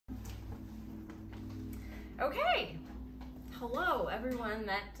Okay, hello everyone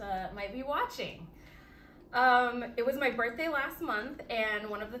that might be watching. It was my birthday last month, and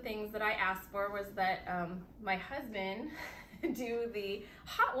one of the things that I asked for was that my husband do the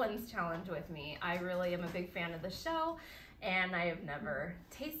Hot Ones challenge with me. I really am a big fan of the show, and I have never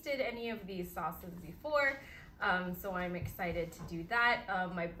tasted any of these sauces before, so I'm excited to do that.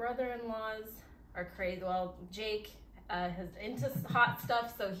 My brother-in-laws are crazy. Well, Jake is into hot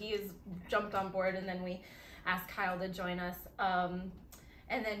stuff, so he has jumped on board, and then we asked Kyle to join us.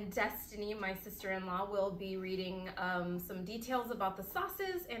 And then Destiny, my sister-in-law, will be reading some details about the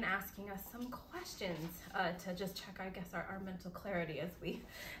sauces and asking us some questions to just check, I guess, our mental clarity as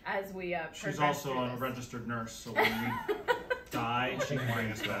we She's also a registered nurse, so when we die, she can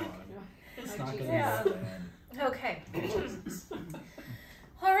bring us back. It's not gonna be that bad. Okay.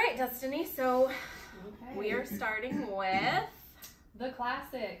 All right, Destiny. So we are starting with the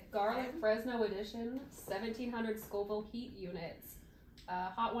classic garlic Fresno edition, 1700 Scoville heat units.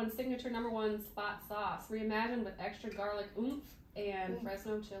 Hot Ones signature #1 spot sauce, reimagined with extra garlic oomph and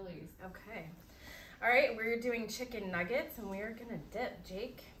Fresno chilies. Okay. All right, we're doing chicken nuggets, and we are gonna dip.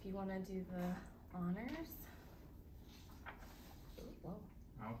 Jake, if you want to do the honors. Whoa.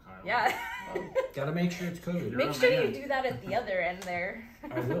 Oh, Kyle. Yeah. Gotta make sure it's coated. Make sure you do that at the other end there.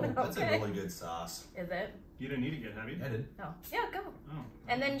 I will. That's a really good sauce. Is it? You didn't need to get heavy. I did. No. Yeah, go. Oh.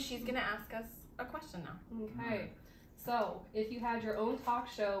 And then she's gonna ask us a question now. Okay. So, if you had your own talk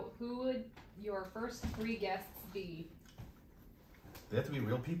show, who would your first 3 guests be? They have to be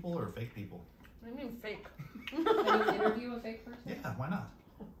real people or fake people? What do you mean fake? Can you interview a fake person? Yeah, why not?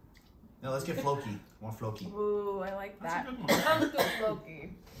 No, let's get Floki. I want Floki. Ooh, I like That's that. a good one. Come to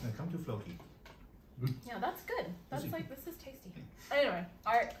Floki. Yeah, come to Floki. Yeah, that's good. That's like, this is tasty. Anyway,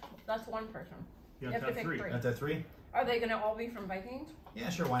 all right, that's one person. You have to have pick 3. Got that 3? Are they gonna all be from Vikings? Yeah,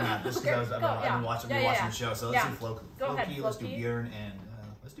 sure, why not? Just Okay, because I've go, been watching the show, so let's do Floki. Go ahead, Floki, let's do Floki. Bjorn, and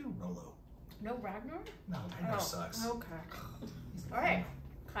let's do Rolo. No Ragnar? No, Ragnar sucks. Okay. All right,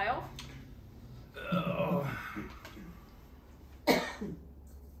 Kyle. Oh.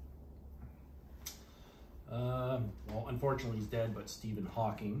 Well, unfortunately he's dead, but Stephen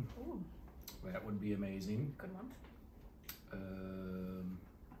Hawking. Ooh, That would be amazing. good one.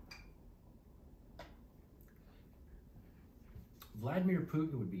 Vladimir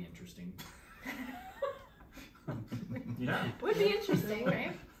Putin would be interesting. Yeah. Would be interesting,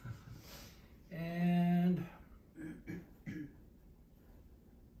 right? And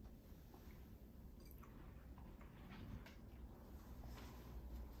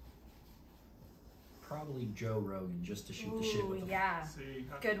probably Joe Rogan, just to shoot the shit with Ooh, him. yeah. See,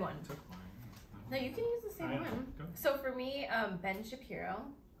 I Good one. took mine. No, you can use the same I know. one. Go. So for me, Ben Shapiro.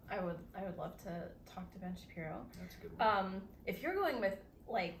 I would love to talk to Ben Shapiro. That's a good one. If you're going with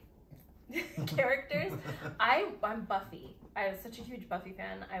like characters, I'm Buffy. I was such a huge Buffy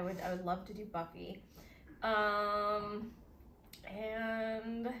fan. I would love to do Buffy. And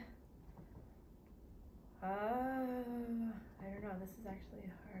I don't know. This is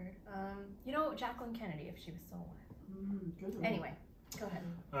actually hard. You know, Jacqueline Kennedy, if she was still alive. Good one. Anyway, go ahead.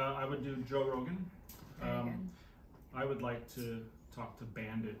 I would do Joe Rogan. Very good. I would like to talk to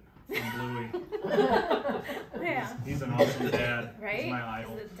Bandit from Bluey. Yeah. He's an awesome dad. Right? He's my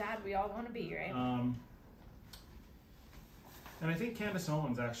idol. He's the dad we all want to be, right? And I think Candace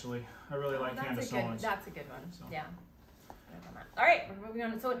Owens, actually. I really like Candace Owens. That's a good one. So. Yeah. All right, we're moving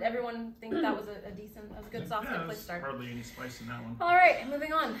on. So everyone think that was a good sauce, Yeah, good place there's to start. hardly any spice in that one. All right,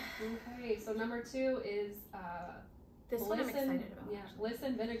 moving on. Okay, so #2 is This one I'm excited about. Yeah, Bliss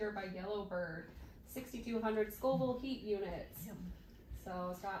and Vinegar by Yellowbird, 6200 Scoville heat units. Yum. So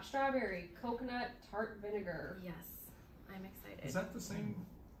it's got strawberry, coconut, tart vinegar. Yes, I'm excited. Is that the same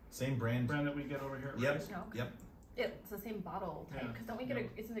Same brand. that we get over here at Yep. Ray's? No. Yep. It's the same bottle type, Yeah. because don't we get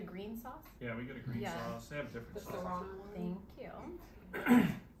isn't it green sauce? Yeah, we get a green Yeah. sauce. They have The different sauces. Serrano one. Thank you.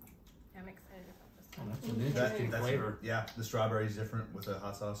 I'm excited about this Oh, one. that's an interesting flavor. Yeah, the strawberry is different with the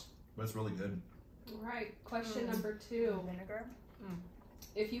hot sauce, but it's really good. All right, question Mm. #2. Vinegar.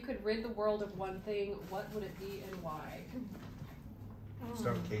 If you could rid the world of one thing, what would it be and why?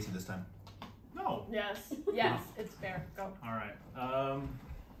 Start with Casey this time. No. Yes, yes, it's fair. Go. All right.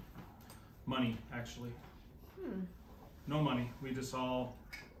 Money, actually. Hmm. No money. We just all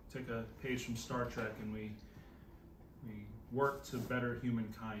take a page from Star Trek and we work to better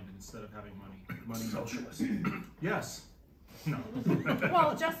humankind instead of having money. Money. Socialist. Yes. No.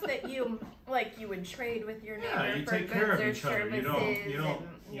 Well, just that you would trade with your neighbor Yeah, you for take goods care of or each other. services. You don't.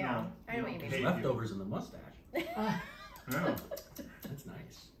 and, You yeah, know. I know what you mean. hate Leftovers in the mustache. Yeah. That's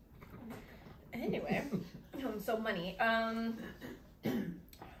nice. Anyway, so money.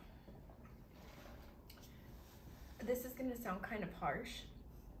 this is gonna sound kind of harsh,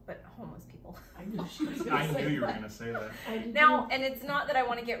 but homeless people. I knew she was I gonna say knew you were that. gonna say that. I did Now, and it's not that I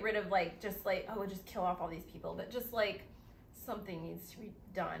want to get rid of like just like, oh, we'll just kill off all these people, but just like something needs to be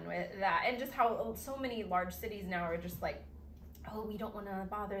done with that. And just how so many large cities now are just like, oh, we don't want to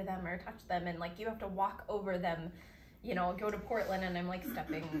bother them or touch them, and like you have to walk over them, you know. Go to Portland and I'm like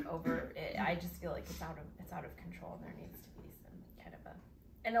stepping over it. I just feel like it's out of control, and there needs to be some kind of a,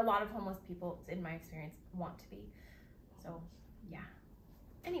 and a lot of homeless people, in my experience, want to be. So yeah.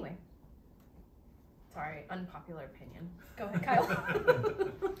 Anyway, sorry, unpopular opinion. Go ahead, Kyle.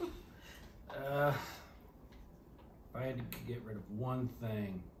 If I had to get rid of one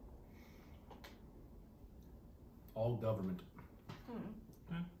thing, all government.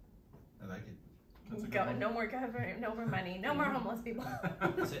 I like it. That's a good Go, one. no more government, no more money, no more homeless people.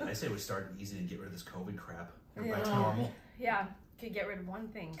 I say we start easy and get rid of this COVID crap. We're back to Yeah. normal. Yeah, could get rid of one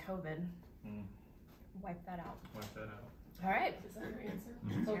thing, COVID. Mm. Wipe that out. Wipe that out. All right, Is that your answer?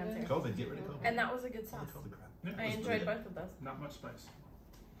 Mhm. your answer. COVID, get rid of COVID. And that was a good All sauce. the COVID crap. Yeah, I was really enjoyed good. both of those. not much spice.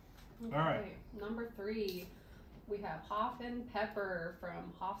 Okay, All right. Number 3, we have Hoff and Pepper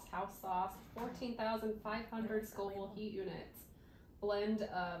from Hoff's House Sauce, 14,500 Scoville heat units. Blend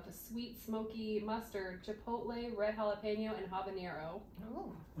of sweet, smoky mustard, chipotle, red jalapeno, and habanero.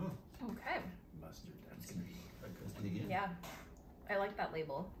 Oh, Mm. okay. Mustard, that's gonna be a good Let's get again. Yeah, I like that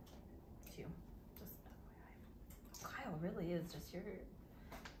label too. Just FYI. Kyle really is just your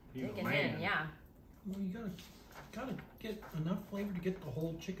He's a digging man. in. Yeah. Well, you gotta get enough flavor to get the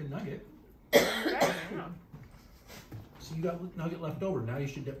whole chicken nugget. Yeah. So you got nugget left over. Now you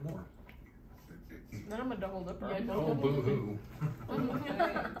should dip more. Then I'm a double dipper. Yeah, Oh, double boo hoo. Okay.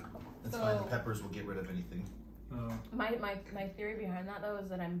 That's So- fine. The peppers will get rid of anything. My theory behind that though is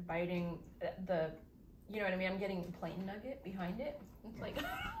that I'm biting the, you know what I mean? I'm getting plain nugget behind it. It's like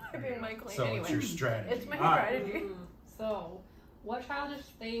I'm being my clean So anyway. it's your strategy. It's my All right. strategy. So, what childish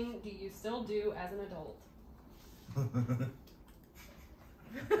thing do you still do as an adult? I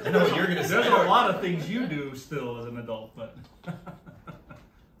know what you're gonna say. There's a lot of things you do still as an adult, but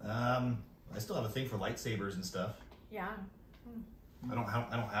I still have a thing for lightsabers and stuff. Yeah. I don't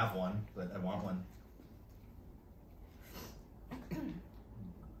have one, but I want one.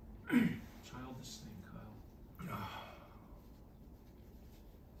 childish thing, Kyle.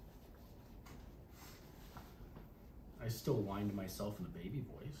 I still whine to myself in the baby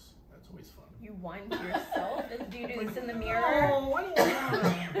voice. That's always fun. You whine to yourself? Do you do this in the mirror? Oh, I don't want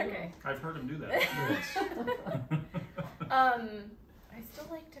Okay. I've heard him do that. I still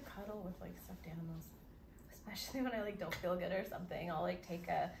like to cuddle with like stuffed animals, especially when I like don't feel good or something. I'll like take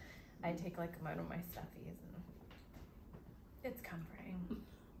like one of my stuffies and it's comforting.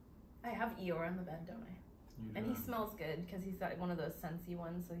 I have Eeyore on the bed, don't I? You And do. he smells good because he's got one of those scentsy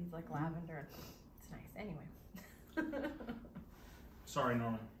ones, so he's like lavender. It's nice. Anyway. Sorry,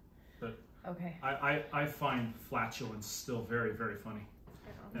 Norma. Okay. I find flatulence still very, very funny.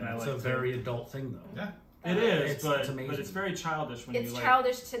 And I It's like a to- very adult thing, though. Yeah. It is, It's but amazing. it's very childish when It's you like.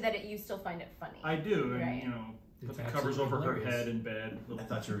 childish to that you still find it funny. I do, and Right. you know, put It's the covers over absolutely her hilarious. head in bed. I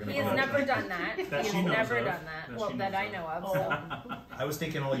thought you were gonna. He has go never with done that. That He she has knows never of. done that. That Well, she that knows I of. know of. Oh. So I was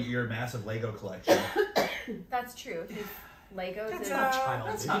thinking all your massive Lego collection. that's true. His Legos That's is. not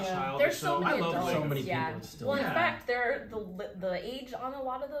childish. That's not Yeah. childish. There's so though. many I love adults. So Legos. many Yeah. people still. Well, in Yeah. fact, they're the age on a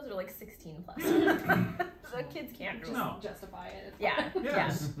lot of those are like 16 plus. So kids can't Just do No. justify it. Yeah.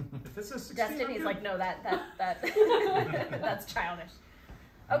 Yes. If it says 16, Justin, I'm he's good. like, no, that that's childish.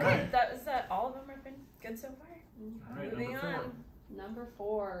 Okay, Alright. that was all of them have been good so far. All right, Moving number 4. on. Number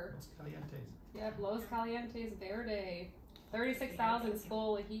 4. Los Calientes. Yep, Los Calientes Verde. 36,000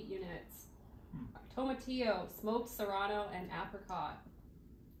 Scoville heat units. Tomatillo, smoked serrano, and apricot.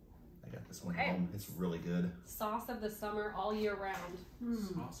 I got this one Okay. at home. It's really good. Sauce of the summer all year round.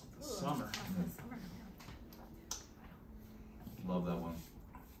 Sauce of the summer. Love that one.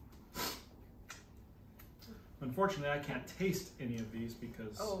 Unfortunately, I can't taste any of these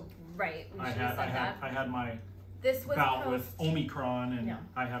because Oh, right. We I should have had said that. I had my This was bout post- with Omicron, and Yeah.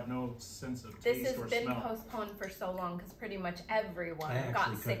 I have no sense of This taste has or been smell. postponed for so long because pretty much everyone I got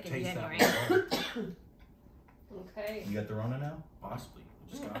actually sick couldn't in taste January. that one. Okay. You got the Rona now? Possibly.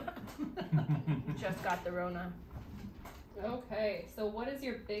 Just got it. Just got the Rona. Okay, so what is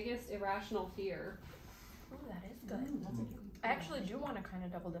your biggest irrational fear? Oh, that is good. I actually do want to kind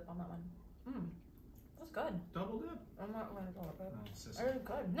of double dip on that one. That's good. Double dip. I'm not going to double dip. Oh, sissy. That is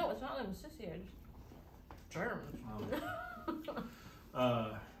good. No, it's not like sissy. It's germs.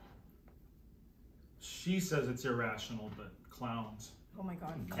 She says it's irrational, but clowns. Oh my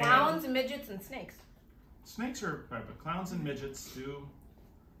god. And- Clowns, midgets, and snakes. Snakes are, right, but clowns and midgets do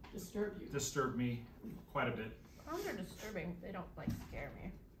Disturb you. disturb me quite a bit. Clowns are disturbing. They don't like scare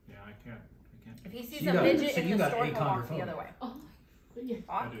me. Yeah, I can't. If he sees So you a got- midget so in you the got store, he'll walk the achondrophobia. other way. Oh, yeah.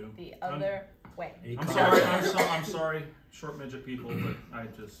 Walk do. the other way. I'm sorry. I'm sorry, short midget people, but I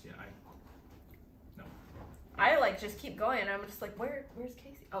just no. I like just keep going. And I'm just like, where's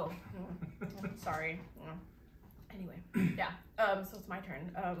Casey? Oh, sorry. No. Anyway, yeah. So it's my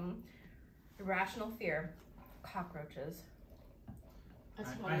turn. Irrational fear, cockroaches. That's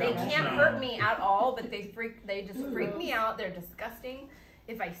I why They don't can't know. hurt me at all, but they just freak me out. They're disgusting.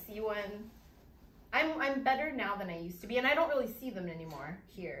 If I see one, I'm better now than I used to be, and I don't really see them anymore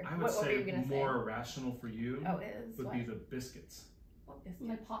here. I would What were say you gonna more say? irrational for you Oh, it is. would What? be the biscuits What biscuit?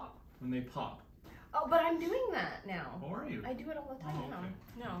 My pop. when they pop. Oh, but I'm doing that now. How are you? I do it all the time Oh, now. okay.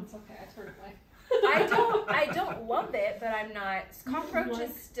 No. It's okay. I turn it away. I don't love it, but I'm not. Cockroaches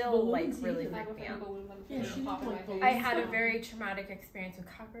like still like balloons really either. I freak me have out. balloons. I'm Yeah, gonna she pop didn't in like my face. I had a very traumatic experience with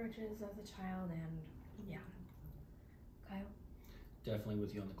cockroaches as a child, and yeah. Kyle? Definitely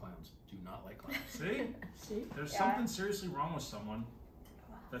with you on the clowns. Do not like clowns. See, See? there's Yeah. something seriously wrong with someone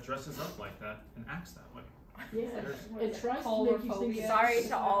that dresses up like that and acts that way. Yeah. What is It tries to Color make you think. phobia? Sorry Is to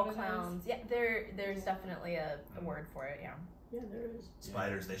that all what it is? clowns. Yeah, there's definitely a word for it. Yeah. Yeah, there is.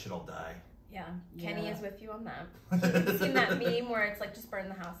 Spiders, they should all die. Yeah. Kenny Yeah. is with you on that. You've seen that meme where it's like just burn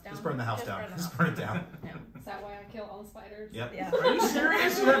the house down. Just burn the house down. burn the Just house burn it down. Is that why I kill all the spiders? Yep. Yeah. Are you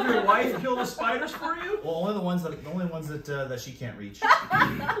serious? You have your wife kill the spiders for you? Well, only the ones that she can't reach. You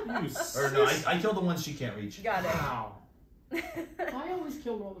Or no, I killed the ones she can't reach. Got it. Wow. I always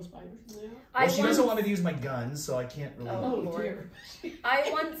killed all the spiders. Yeah. I Well, she once- doesn't want me to use my guns, so I can't really. Oh, Oh, Lord. dear. I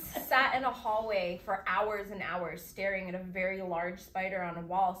once sat in a hallway for hours and hours staring at a very large spider on a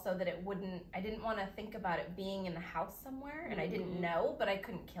wall so that I didn't want to think about it being in the house somewhere, and I didn't know, but I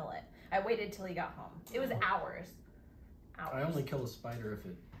couldn't kill it. I waited till he got home. It was hours. I only kill a spider if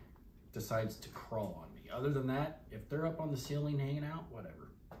it decides to crawl on me. Other than that, if they're up on the ceiling hanging out, whatever.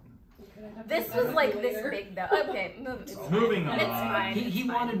 Okay, I have to This get back was like to you this later. big though. Okay, it's fine. Moving on. It's fine. He it's fine.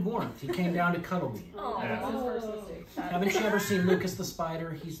 wanted warmth. He came down to cuddle me. Oh, Yeah. That's his first mistake. Haven't you ever seen Lucas the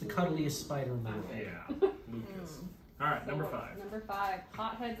spider? He's the cuddliest spider in the world. Yeah, Lucas. All right, number 5. Number 5.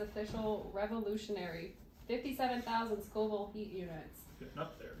 Hothead's official revolutionary. 57,000 Scoville heat units. Getting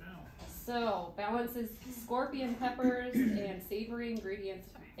up there now. So, balances scorpion peppers and savory ingredients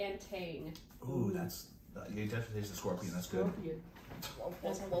and tang. Ooh, that's you definitely taste the scorpion. That's good. Scorpion.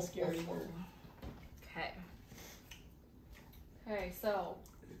 That's like a scary word. Okay. Okay, so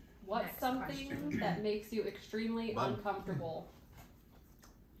what's Next something question. that makes you extremely Bud. uncomfortable? I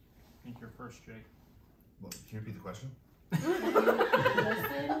think you're first, Jake. Well, can you repeat the question?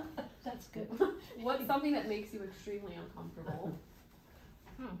 Listen, that's good. What's something that makes you extremely uncomfortable?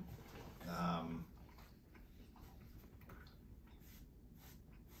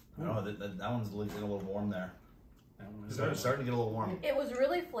 No, that one's getting a little warm there. That one It's is starting to get a little warm. It was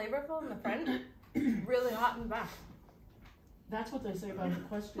really flavorful in the front, really hot in the back. That's what they say about the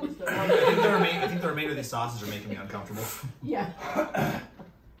questions. Though. I think the remainder of these sauces are making me uncomfortable. Yeah.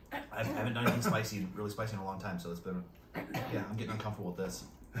 I haven't done anything spicy, really spicy in a long time, so it's been. Yeah, I'm getting uncomfortable with this.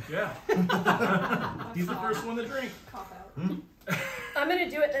 Yeah. He's the first one to drink. Cop out. I'm gonna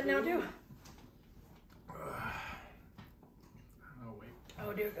do it then now too. Oh, wait.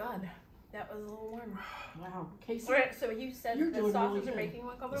 Oh dear God, that was a little warm. Wow. Casey, Alright, so you said You're the doing sauces really are good. making you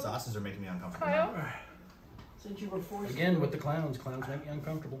The uncomfortable? sauces are making me uncomfortable. Kyle? since you were forced Again, to with the clowns. Clowns make me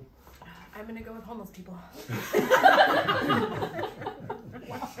uncomfortable. I'm gonna go with homeless people. I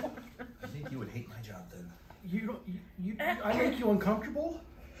think you would hate my job then. You don't. I make you uncomfortable.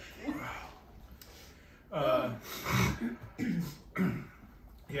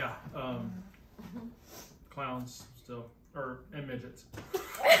 Yeah. Clowns still, and midgets.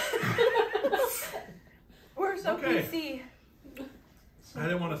 We're so Okay. PC. I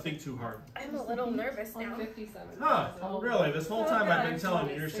didn't want to think too hard. I'm a little nervous now. 57. Huh? Really? This whole time I've been God. telling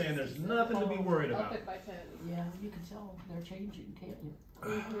you, you're saying there's nothing to be worried Up about. it by 10. Yeah, you can tell they're changing, can't you?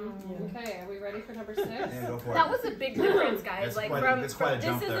 Mm-hmm. Okay, are we ready for number 6? Yeah, go for That it. was a big difference, guys. It's like quite- from, it's quite a this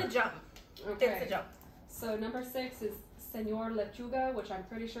jump is there. a jump. Okay. It's a jump. So number 6 is Senor Lechuga, which I'm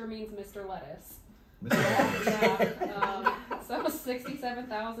pretty sure means Mr. Lettuce. Yeah. So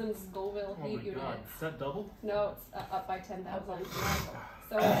 67,000 Scoville Oh my heat God. units. Is that double? No, it's up by 10,000.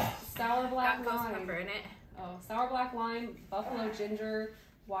 So sour Got black ghost lime. pepper in it. Oh, sour black lime, buffalo ginger,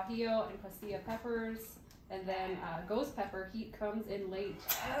 guajillo, and pasilla peppers, and then ghost pepper. Heat comes in late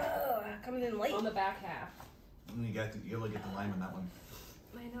Oh, coming in late. on the back half. You gotta get the lime in that one.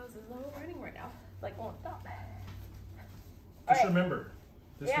 My nose is a little burning right now. Like won't stop. Just Alright. remember,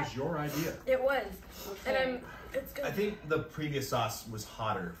 this Yeah. was your idea. It was. Okay. And it's good. I think the previous sauce was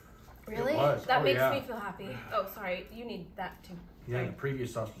hotter. Really? was. That Oh, makes yeah. me feel happy. Oh, sorry. You need that too. Yeah, the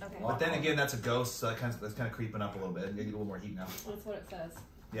previous sauce was Okay. a lot. But then again, that's a ghost, so that's kind of creeping up a little bit. You get a little more heat now. That's what it says.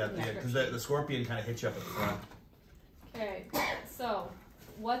 Yeah, because the scorpion kind of hits you up at the front. Okay, so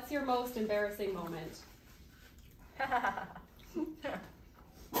what's your most embarrassing moment?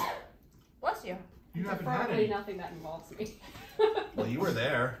 Bless you. You haven't had Preferably any. nothing that involves me. Well, you were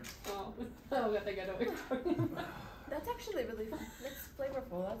there. Oh, I think I know what you're talking about. That's actually really it's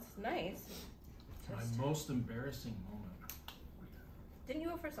flavorful. That's nice. Just- My most embarrassing moment. Didn't you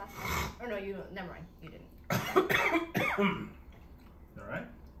go first last time? Or no, you never mind. You didn't. All right.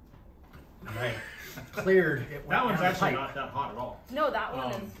 Right. Cleared. It went That one's down the actually pipe. not that hot at all. No, that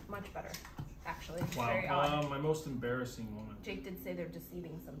one Um, is much better. Actually. It's very Wow. odd. My most embarrassing moment. Jake did say they're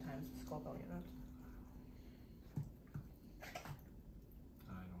deceiving sometimes, Scoville units.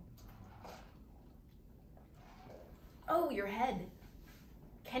 I don't. Oh, your head.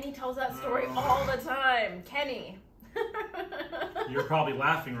 Kenny tells that story all the time. Kenny. You're probably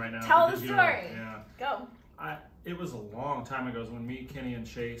laughing right now. Tell the because story. Yeah. Go. It was a long time ago. It was when me, Kenny, and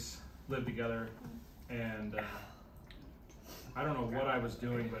Chase lived together, and I don't know what I was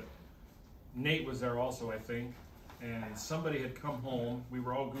doing, but Nate was there also, I think, and somebody had come home. We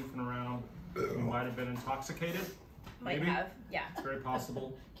were all goofing around. We might have been intoxicated. Might Maybe. have. Yeah. It's very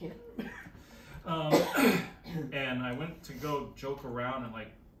possible. Can't. And I went to go joke around and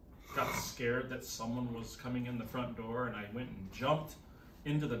got scared that someone was coming in the front door, and I went and jumped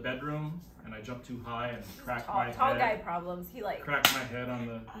into the bedroom, and I jumped too high and cracked my Tall guy head. problems. He Cracked my head on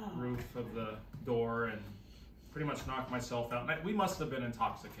the roof of the door and pretty much knocked myself out. And we must have been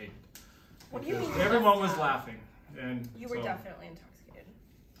intoxicated. What do you because mean you everyone must was have? laughing, and You were so- definitely intoxicated.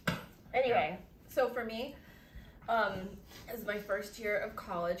 Anyway, so for me, it was my first year of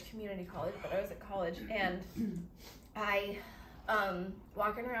college, community college, but I was at college, and I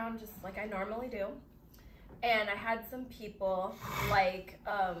walking around just like I normally do, and I had some people like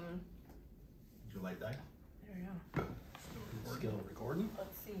Did your light die? I don't know. Skill recording.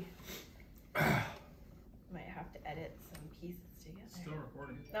 Let's see. Might have to edit some pieces together. Still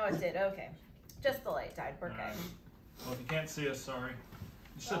recording. No, it did. Okay, just the light died. We're good. Alright. Well, if you can't see us, sorry.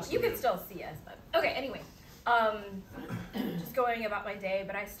 You should Well, still you do can it. still see us, but okay. Anyway, just going about my day,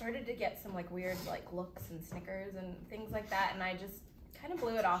 but I started to get some weird looks and snickers and things like that, and I just kind of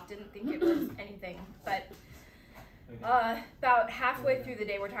blew it off. Didn't think it was anything, but about halfway through the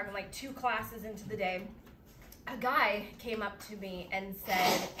day, we're talking 2 classes into the day, a guy came up to me and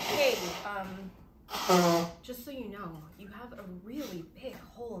said, "Hey, just so you know, you have a really big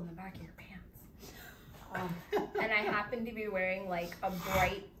hole in the back of your pants." And I happened to be wearing a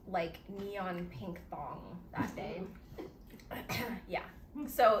bright neon pink thong that day. Yeah.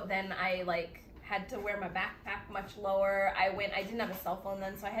 So then I had to wear my backpack much lower. I didn't have a cell phone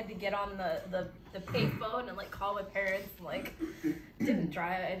then, so I had to get on the payphone and call my parents and didn't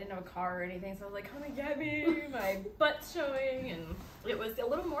drive. I didn't have a car or anything, so I was like, "Come and get me." My butt's showing, and it was a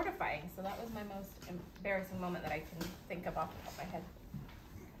little mortifying. So that was my most embarrassing moment that I can think of off the top of my head.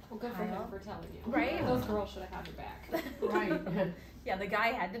 Well, good for him Kyle? for telling you. Right? Those girls should have had your back. Right. Yeah, the guy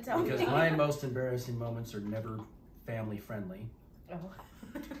had to tell Because me. my most embarrassing moments are never family friendly. Oh.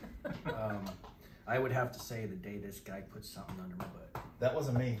 I would have to say the day this guy put something under my butt. That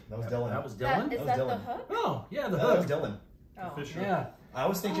wasn't me. That was Dylan. That was That, Dylan? is That that was the Dylan. hook? Oh, yeah, the that was hook. Dylan. Oh. Official. Yeah. I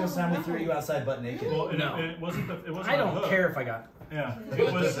was thinking it was time we threw you outside butt naked. Well, No. it wasn't the. It wasn't I the don't hook. care if I got. Yeah. It It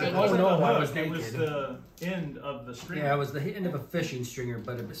was. was It naked. wasn't Oh, no, the I hook. was It was naked. the end of the string. Yeah, it was the end of a fishing stringer,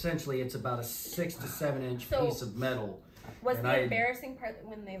 but essentially it's about a 6 to 7 inch So- piece of metal. Was And the I- embarrassing part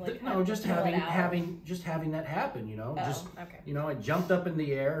when they No, had just to pull it having out? that happen, you know. Oh, Just okay. I jumped up in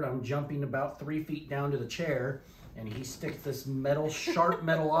the air and I'm jumping about 3 feet down to the chair, and he sticks this sharp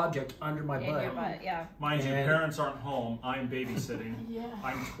metal object under my In your butt. butt, yeah, Mind you, And- parents aren't home. I'm babysitting. Yeah.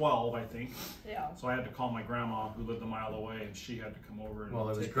 I'm 12, I think. yeah. So I had to call my grandma, who lived a mile away, and she had to come over and Well,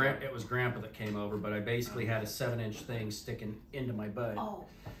 it was take it was Grandpa that came over, but I basically had a 7-inch thing sticking into my butt. Oh.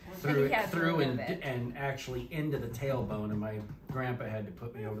 Through And he had to remove and it. and actually into the tailbone, and my grandpa had to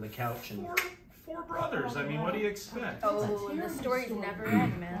put me over the couch and Four brothers. I mean, what do you expect? Oh, That's a the terrible stories story. never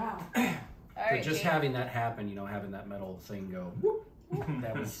end, man. Wow. All but right, just Jake. having that happen, having that metal thing go, whoop,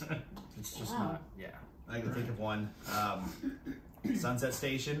 that was it's just Wow. not I can think of one. Sunset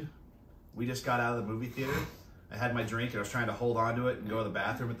Station. We just got out of the movie theater. I had my drink and I was trying to hold on to it and go to the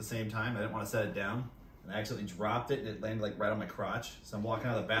bathroom at the same time. I didn't want to set it down. And I accidentally dropped it and it landed right on my crotch. So I'm walking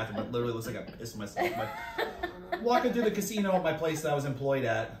out of the bathroom. It literally looks like I pissed myself. Walking through the casino at my place that I was employed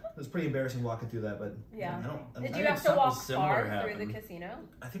at. It was pretty embarrassing walking through that, but Yeah. I Did I you had have to something walk similar far happen. through the casino?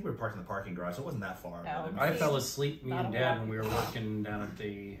 I think we were parked in the parking garage, so it wasn't that far. Oh. but I fell asleep, me Not and a Dad, lot. when we were working down at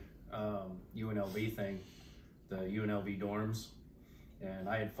the UNLV thing, the UNLV dorms, and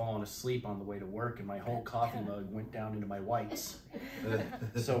I had fallen asleep on the way to work, and my whole coffee mug went down into my whites.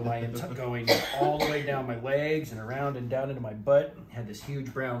 So going all the way down my legs and around and down into my butt, had this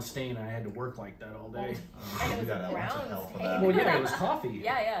huge brown stain, and I had to work like that all day. And it We was got a lots of brown help for stain. that. Well, yeah, it was coffee.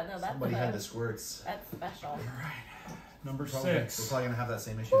 Yeah, no, that's Somebody had the squirts. that's special. Number Probably, we're 6 probably gonna have that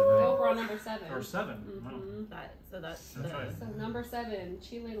same issue Go tonight. for on number 7. or 7. Wow. Mhm. That's That's right. So number 7,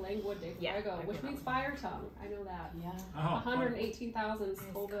 Chile Lengua de Yeah, Fuego, I which know means that fire tongue. I know that. Yeah. Oh, 118,000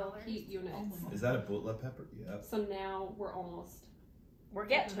 Scoville colors. heat units. Oh my Is that a bootleg pepper? Yep. So now we're almost. We're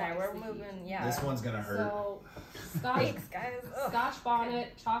getting there. We're Twice the heat. moving. Yeah. This one's gonna hurt. So Scotch, Thanks, guys. Ugh. Scotch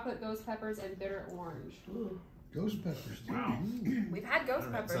bonnet, chocolate ghost peppers, and bitter orange. Ooh. Ghost peppers. Wow. We've had ghost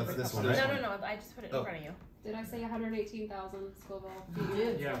Alright, peppers. so it's this before. one, this No. I just put it in Oh. front of you. Did I say 118,000 Scoville? You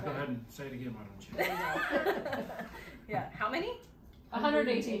did. Yeah, go ahead and say it again, why don't you? There you go. Yeah. How many?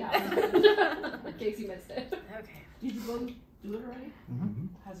 118,000. In case you missed it. Okay. Did you go do it already? Mhm.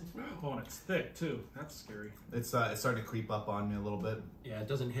 How's it feel? Oh, and it's thick too. That's scary. It's starting to creep up on me a little bit. Yeah, it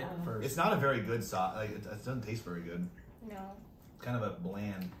doesn't hit first. It's not a very good sauce. Like, it doesn't taste very good. No. Kind of a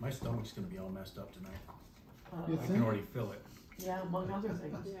bland. My stomach's gonna be all messed up tonight. You I can think? already feel it. Yeah, among other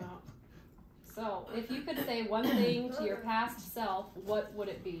things. Yeah. So, if you could say one thing to your past self, what would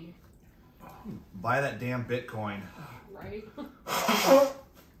it be? Buy that damn Bitcoin. Right?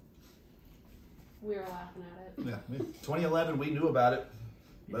 We were laughing at it. Yeah. 2011, we knew about it.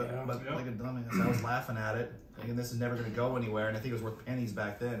 But, Yeah. but Yeah. like a dumbass, I was laughing at it, thinking this is never going to go anywhere, and I think it was worth pennies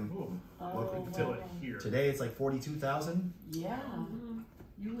back then. Ooh, Oh, look, we can feel wow. it here. Today it's like 42,000. Yeah. Mhm.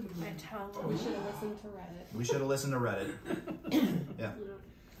 You would have My been. tongue. We should have listened to Reddit. We should have listened to Reddit. Yeah.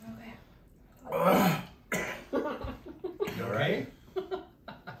 Okay. All right.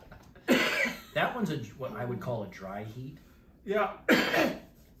 That one's what I would call a dry heat. Yeah.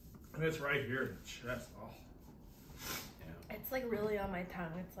 And it's right here in the chest. Oh. It's like really on my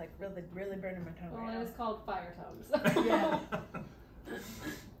tongue. It's like really burning my tongue Well, right it now. is called fire tongues. Yeah.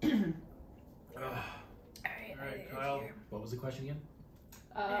 Ugh. Alright, Alright, Kyle. What was the question again?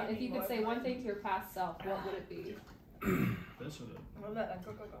 If you could say one thing to your past self, what would it be? This or the Well, go.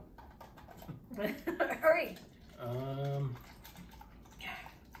 Hurry.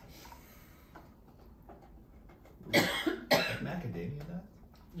 Macadamia nut?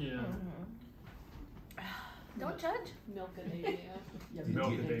 yeah. Don't judge. Milkadamia. Yeah,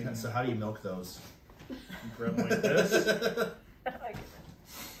 Milk you it, did. Dave. So how do you milk those? You grab them like this. I like it.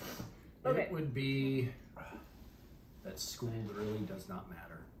 Okay. It would be that school really does not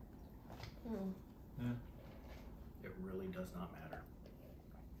matter. Hmm. It really does not matter.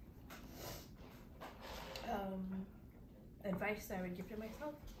 Advice I would give to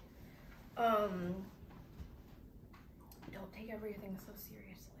myself. Don't take everything so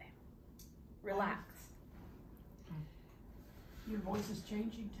seriously. Relax. Your voice is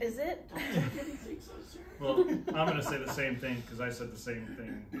changing too. Is it? Don't take anything so serious. Well, I'm going to say the same thing because I said the same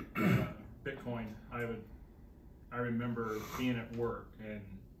thing. Bitcoin. I remember being at work and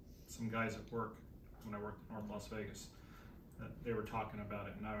some guys at work when I worked in North Las Vegas. They were talking about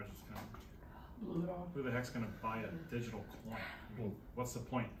it, and I was just kind of, Blew it off. who the heck's going to buy a digital coin? What's the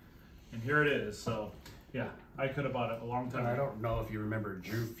point? And here it is. So, yeah, I could have bought it a long time And I ago. don't know if you remember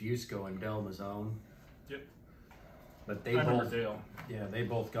Drew Fusco and Del Mazzone. Yep. But I they remember both, Dale. yeah, they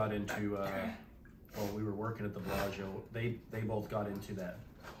both got into. Well, we were working at the Bellagio. They both got into that.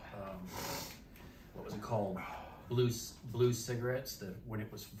 What was it called? Blue cigarettes. That when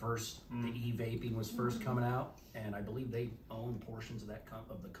it was first, the e-vaping was first coming out, and I believe they own portions of that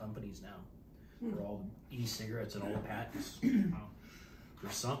of the companies now for all the e-cigarettes and all the patents. Or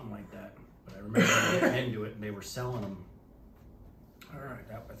something like that. But I remember getting into it, and they were selling them. All right.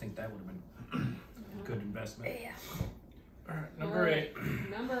 I think that would have been a good investment. Yeah. All right. Number 8.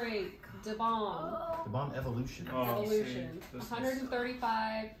 Number 8, DeBomb. The bomb evolution. Oh, Evolution. see, this is-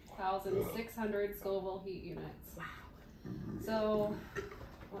 135,600 Scoville heat units. Wow. So,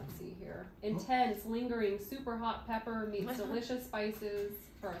 let's see here. Intense, lingering, super hot pepper meets delicious spices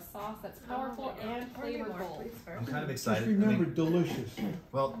for a sauce that's powerful and flavorful. I'm kind of Just excited. remember, delicious.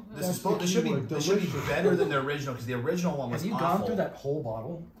 Well, this That's is supposed. the This should be. keyword, This should be delicious. better than the original because the original one was Have you awful. gone through that whole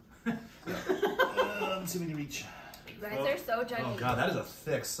bottle? Let's see if we can reach. You guys are so judgy. Oh god, that is a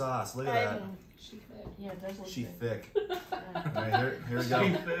thick sauce. Look at that. She fit. Yeah, it does look She thick. thick. Yeah. All right, here we She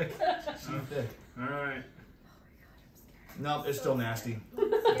go. thick. She thick. All right. No, it's still nasty.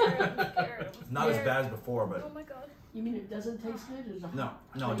 I'm scared. Not as bad as before, Oh but my god. You mean it doesn't taste good? Is it no, hot?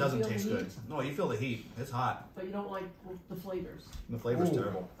 no, So it you doesn't feel the taste heat, good. No, you feel the heat. It's hot. But you don't like the flavors. The flavor's Ooh.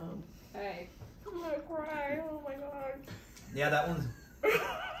 terrible. Hey. I'm gonna cry. Oh my god. Yeah, that one's.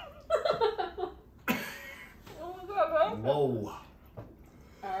 Whoa.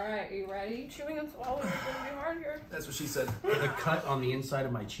 Alright, are you ready? Chewing and swallowing is gonna be hard here. That's what she said. The cut on the inside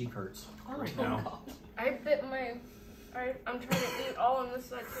of my cheek hurts right now. God. I bit my. I'm trying to eat all on this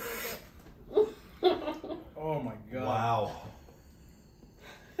side so Oh my god. Wow.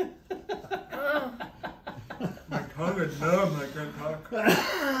 My tongue is numb. I can't talk.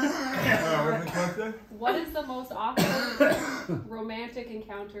 What's the question? What is the most awkward romantic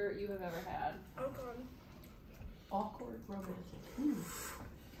encounter you have ever had? Oh god. Awkward romantic.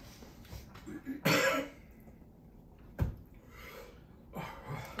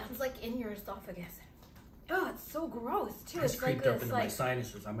 It's like in your esophagus. Oh, it's so gross too. It's It's like creeped up this, into my like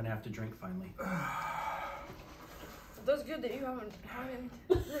sinuses. I'm gonna have to drink finally. that's good that you haven't had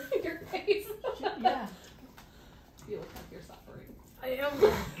any. Your face. Yeah. You look like you're suffering. I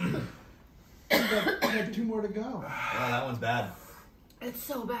am. I got 2 more to go. Wow, that one's bad. It's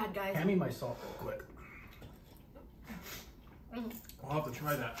so bad, guys. Hand me my salt real quick. I'll have to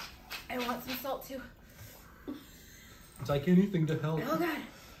try that. I want some salt too. It's like anything to help. Oh god.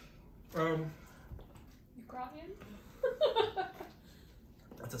 Um, You crying?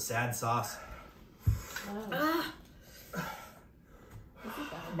 That's a sad sauce. Wow. Ah,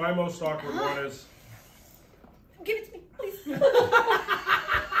 my most awkward one is give it to me, please.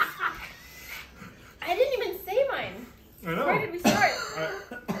 I didn't even say mine. I know. Where did we start? I,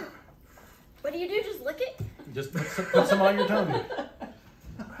 What do you do? Just lick it? Just put some on your tongue.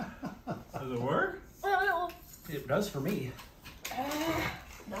 does it work? Oh, It does for me.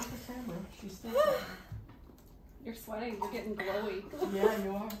 Not the camera. She's still. You're sweating. You're getting glowy. Yeah,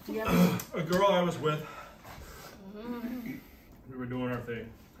 you are. Yeah. A girl I was with, we were doing our thing,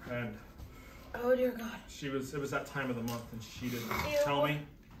 and oh dear God. it was that time of the month, and she didn't Ew. tell me.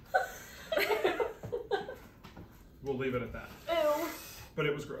 We'll leave it at that. Ew. But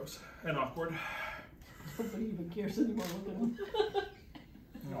it was gross and awkward. Nobody even cares anymore. Look at him.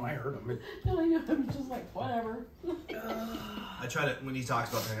 No, I heard him. And I know I'm just like, whatever. I try to, when he talks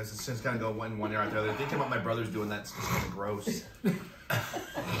about things, it's just kind of go one ear out the other. Thinking about my brothers doing that is just kind of gross.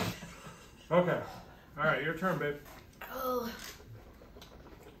 Okay. All right, your turn, babe. Oh.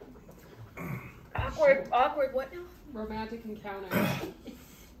 Awkward. Awkward. What now? Romantic encounter.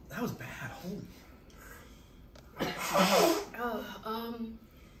 That was bad. Holy. Oh,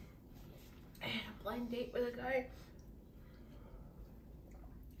 I had a blind date with a guy.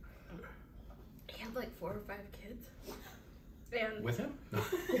 He had like 4 or 5 kids. And With him?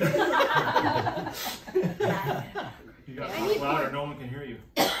 yeah. You got I to talk need louder. more. No one can hear you.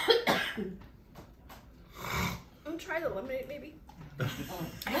 I'm try the lemonade maybe.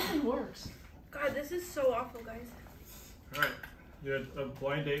 Nothing works. God, this is so awful, guys. All right. You had a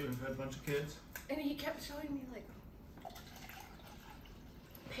blind date with a bunch of kids. And he kept showing me like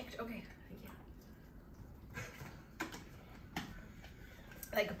pictures. Okay, yeah.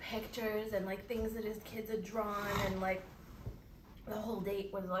 Like pictures and like things that his kids had drawn, and like the whole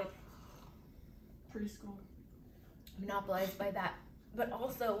date was like Preschool. monopolized by that. But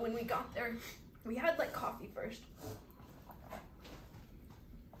also when we got there, we had like coffee first.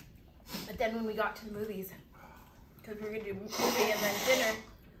 But then when we got to the movies, because we were gonna do movie and then dinner,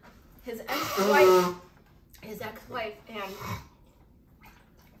 his ex-wife and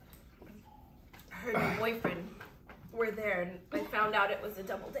her new boyfriend were there, and I found out it was a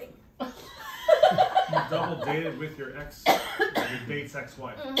double date. You double dated with your date's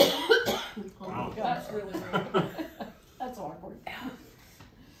ex-wife. Oh Wow. my God. That's really weird. That's awkward.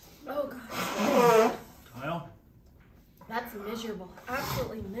 Oh god, Kyle? that's miserable.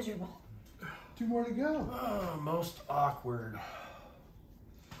 Absolutely miserable. 2 more to go. Oh, most awkward.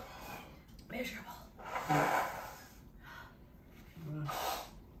 Miserable.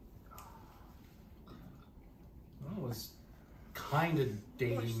 I was kind of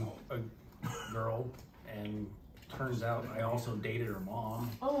dating a girl, and turns out I also dated her mom.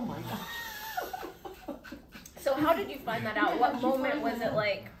 Oh my God. So how did you find that out? What moment was it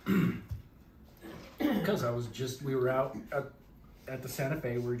like? Because we were out at the Santa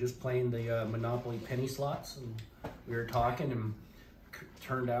Fe, we were just playing the Monopoly penny slots, and we were talking, and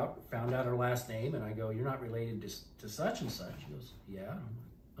found out her last name, and I go, "You're not related to such and such." She goes, "Yeah."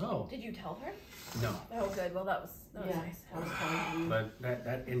 Oh, Did you tell her? no. Oh good, well that was Yeah, nice. that was kind of weird. But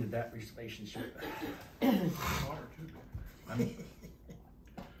that ended that relationship. Water, too.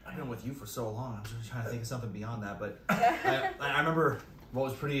 I've been with you for so long. I'm just trying to think of something beyond that. But I remember what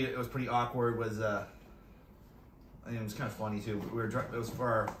was pretty awkward was it was kind of funny too. It was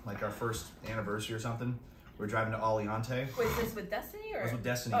for our first anniversary or something. We were driving to Aliante. Was this with Destiny or? It was with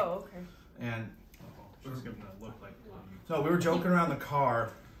Destiny. Oh, okay. And She's giving that look like. so we were joking around the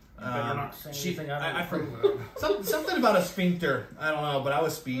car. You're not saying she- anything I I don't forgot. approve of. Something about a sphincter. I don't know, but I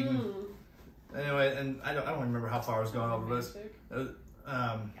was speeding. Hmm. Anyway, and I don't remember how far I was going over, but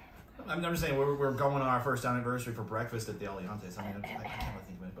I'm just saying we're going on our first anniversary for breakfast at the Aliantes. I mean, I can't really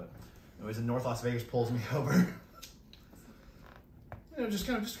think of it, but anyways, in North Las Vegas pulls me over. Just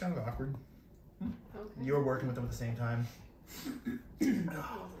kind of awkward. Okay. You were working with them at the same time. Wasn't a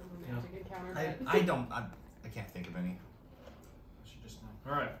romantic encounter, but- I can't think of any. She just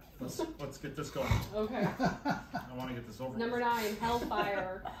all right. Let's get this going. Okay. I want to get this over. Number with. 9,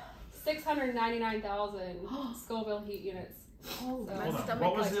 Hellfire. 699,000 Scoville heat units. Oh, So- My Hold on. stomach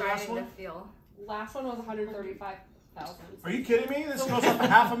What was was the last starting to one? feel. Last one was 135,000. Are you kidding me? This goes up to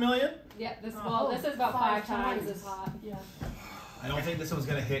 $500,000. Yeah, this Oh, this is about 5 times times. as hot. yeah. I don't think this one's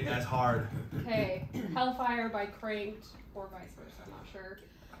gonna hit as hard. Okay, Hellfire by Cranked or vice versa. I'm not sure.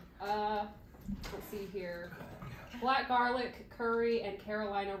 Let's see here. Black garlic, curry, and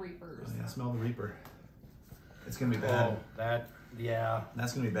Carolina Reapers. Oh, yeah, smell the Reaper. It's gonna be bad. That, yeah.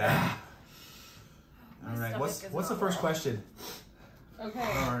 That's gonna be bad. My All right. stomach What's is the not first well. question? Okay,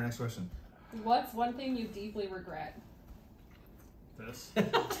 All right, next question. what's one thing you deeply regret? This.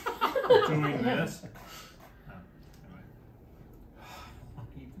 Doing this. Oh, anyway.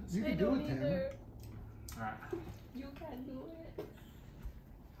 You can do it, Tanner. All right. You can do it.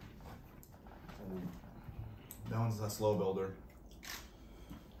 That one's a slow builder.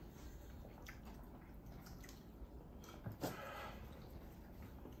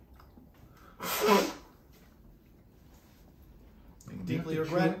 Deeply You have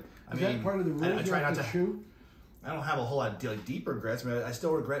to regret. chew? I Is mean, that part of the rules? I You try have not to to. chew? I don't have a whole lot of deep regrets. I mean, I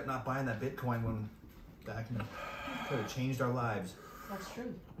still regret not buying that Bitcoin when back in. Could have changed our lives. That's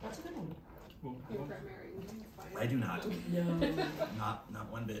true. That's a good one. Well, You regret marrying me. It's fine. I do not. No.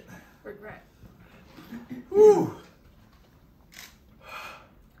 Not one bit. Regret. Woo!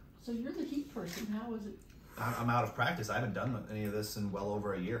 So you're the heat person. How is it? I'm out of practice. I haven't done any of this in well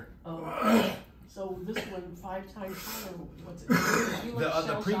over a year. Oh. So this one 5 times hotter. What's it? You look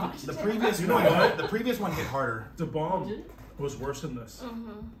shell-shocked. The previous You know one, what? the previous one hit harder. The bomb Did it? was worse than this.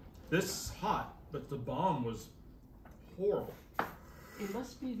 Mm-hmm. This is hot, but the bomb was horrible. It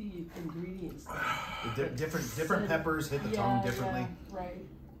must be the ingredients. The different peppers hit the tongue differently. Yeah, right.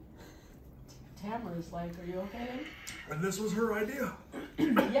 Tamara's like, are you okay? And this was her idea.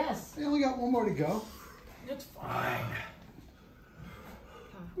 Yes. They only got one more to go. It's fine.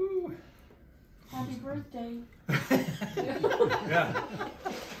 Woo. Happy birthday. Yeah.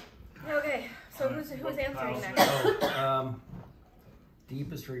 Okay, so who's answering Kyle's next? Oh,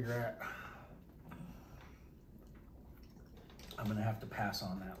 deepest regret. I'm gonna have to pass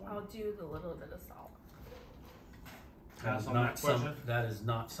on that one. I'll do the little bit of salt. Pass That is on not that question. that is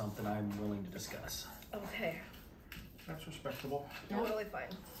not something I'm willing to discuss. Okay, That's respectable. totally fine.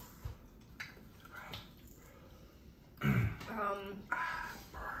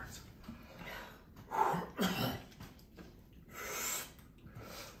 Burns.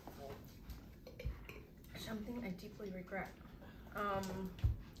 Something I deeply regret.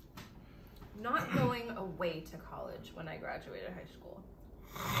 Not going away to college when I graduated high school.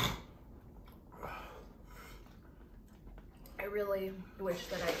 I really wish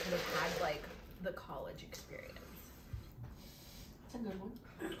that I could have had like the college experience. That's a good one.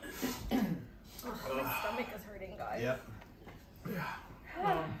 Oh, my stomach is hurting, guys. Yep.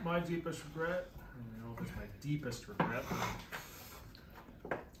 My deepest regret, I don't know if it's my deepest regret.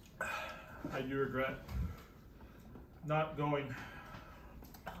 I do regret not going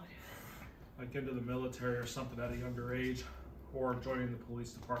like into the military or something at a younger age, or joining the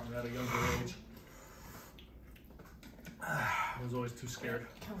police department at a younger age. I was always too scared.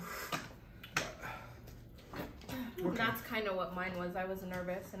 That's kind of what mine was. I was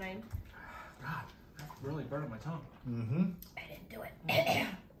nervous and I God, that's really burning my tongue. Mm-hmm. didn't do it.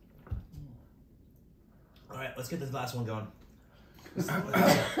 All right, let's get this last one going. All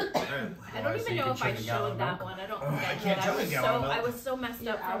right. I don't even know if I showed that one. I don't think I did. I was so messed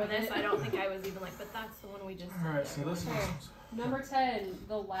You're up out from of this. it. I don't think I was even like, but that's the one we just. All right, so this Okay. one's Number 10,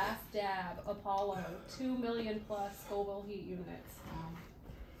 The Last Dab, Apollo, 2 million plus Scoville heat units.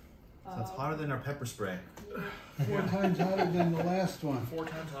 So it's hotter than our pepper spray. 4 times hotter than the last one. 4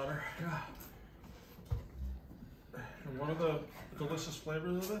 times hotter. Yeah. And what are the delicious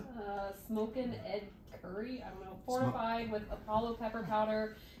flavors of it? Smokin' Ed Curry, I don't know, fortified with Apollo pepper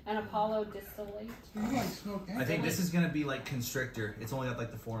powder and Apollo distillate. You like smoke I think this is gonna be like Constrictor. It's only got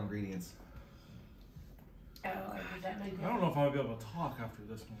like the 4 ingredients. Oh, I don't know if I'll be able to talk after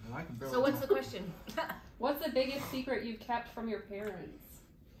this one. I can barely so what's the talk. question? What's the biggest secret you've kept from your parents?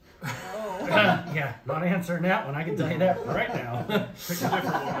 Oh. Yeah, not answering that one. I can tell you that right now. Pick a different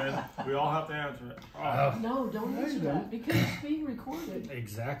one, man. We all have to answer it. Oh. No, don't No, answer you that don't. because it's being recorded.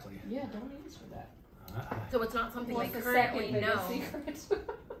 Exactly. Yeah, don't answer that. So it's not something What's they the currently second know. biggest secret?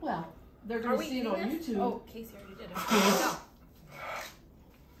 Well, they're Are going to we see it eating on this? YouTube. Oh, Casey already did it. Go.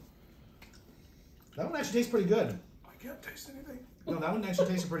 That one actually tastes pretty good. I can't taste anything. No, that one actually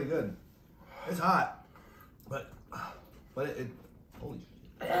tasted pretty good. It's hot, but it holy.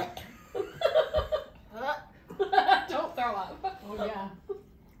 Don't throw up. Oh, yeah.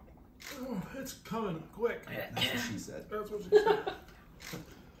 Oh, it's coming quick. That's what she said. That's what she said.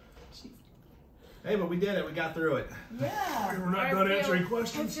 Hey, but we did it. We got through it. Yeah. We're not I done feel- answering I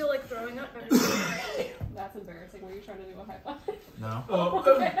questions. feel like throwing up. That's embarrassing. Were you trying to do a high five? No. Oh,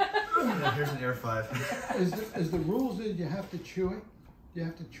 Yeah, here's an air 5. Is the rules that you have to chew it? You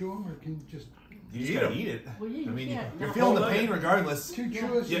have to chew them, or can you just You just gotta eat it. Well, yeah, you I mean, can't. you're not- feeling the Hold on. pain regardless. two Yeah.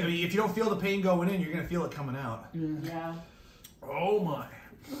 chew us? Yeah, I mean, if you don't feel the pain going in, you're gonna feel it coming out. Yeah. oh my.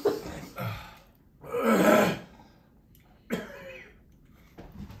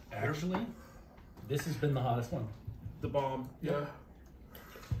 Actually, this has been the hottest one. The bomb. Yeah.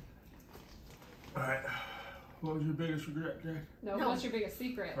 Alright. What was your biggest regret, Jack? No, No. what's your biggest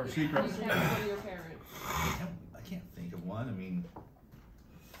secret? Or You secret? can have one of your parents. I can't think of one. I mean,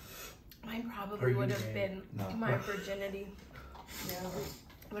 Mine Are probably you would have gay? been No. my virginity Yeah.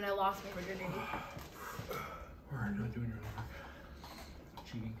 when I lost my virginity. We're not doing your homework.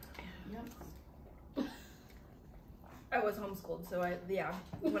 Cheating. Yep. I was homeschooled, so yeah.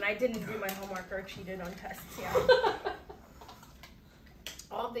 When I didn't do my homework or cheated on tests, yeah.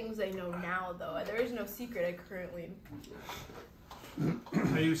 All things I know now, though. There is no secret I currently.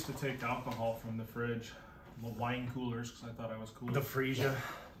 I used to take alcohol from the fridge, the wine coolers, because I thought I was cool. The Frisia.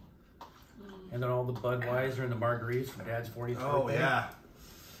 And then all the Budweiser and the margaritas from Dad's 40th oh birthday. yeah.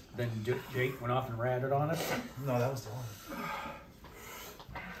 Then Jake went off and ratted on us. No, that was the one.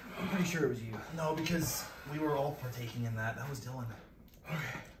 I'm pretty sure it was you. No, because we were all partaking in that. That was Dylan.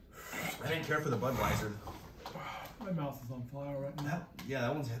 I didn't care for the Budweiser. My mouth is on fire right now.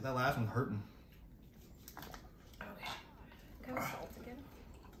 That last one's hurting. Okay. Can I have salt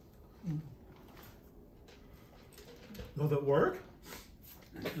again? Does it work?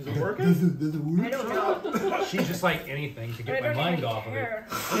 Is it working? I don't know. She's just like anything to I get my don't mind even off of it. care.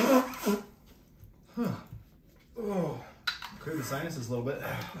 Oh, cleared the sinuses a little bit.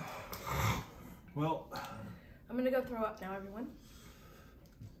 Well, I'm gonna go throw up now, everyone.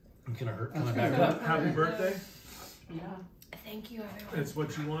 It's gonna hurt coming That's back good. up. happy birthday. Yeah. Thank you, everyone, It's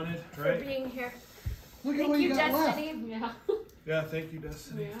what you wanted, for right? being here. Look at Thank what you, you got left. Destiny. Yeah. Yeah, thank you,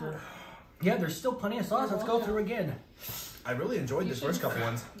 Destiny. Yeah. For, Yeah, there's still plenty of sauce. Let's go through again. I really enjoyed this first couple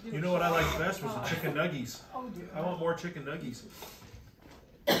ones. you know what I liked best was the chicken nuggies. Oh, dear. I want more chicken nuggies.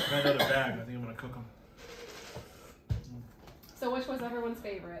 Got another bag. I think I'm gonna cook them. So which was everyone's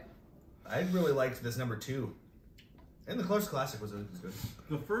favorite? I really liked this number 2. And the Close Classic was good.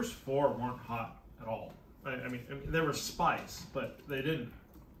 The first 4 weren't hot at all. I mean, there was spice, but they didn't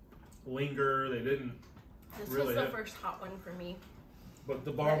linger. They didn't. This Really was the hit. first hot one for me. But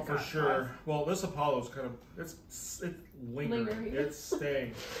the Yeah, bomb it for got sure. hot. Well, this Apollo's kind of it's lingering. Lingering. It's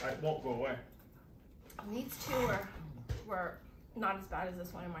staying. It won't go away. These two were not as bad as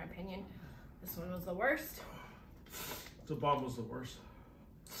this one, in my opinion. This one was the worst. The bomb was the worst.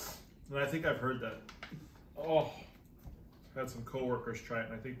 And I think I've heard that. Oh, I had some coworkers try it,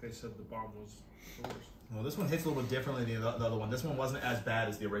 and I think they said the bomb was the worst. Well, this one hits a little bit differently than the other one. This one wasn't as bad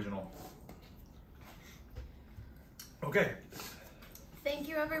as the original. Okay. Thank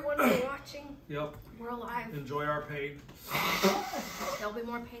you, everyone, for watching. Yep. We're alive. Enjoy our pain. There'll be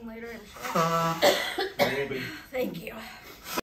more pain later, I'm sure. There will be. Thank you.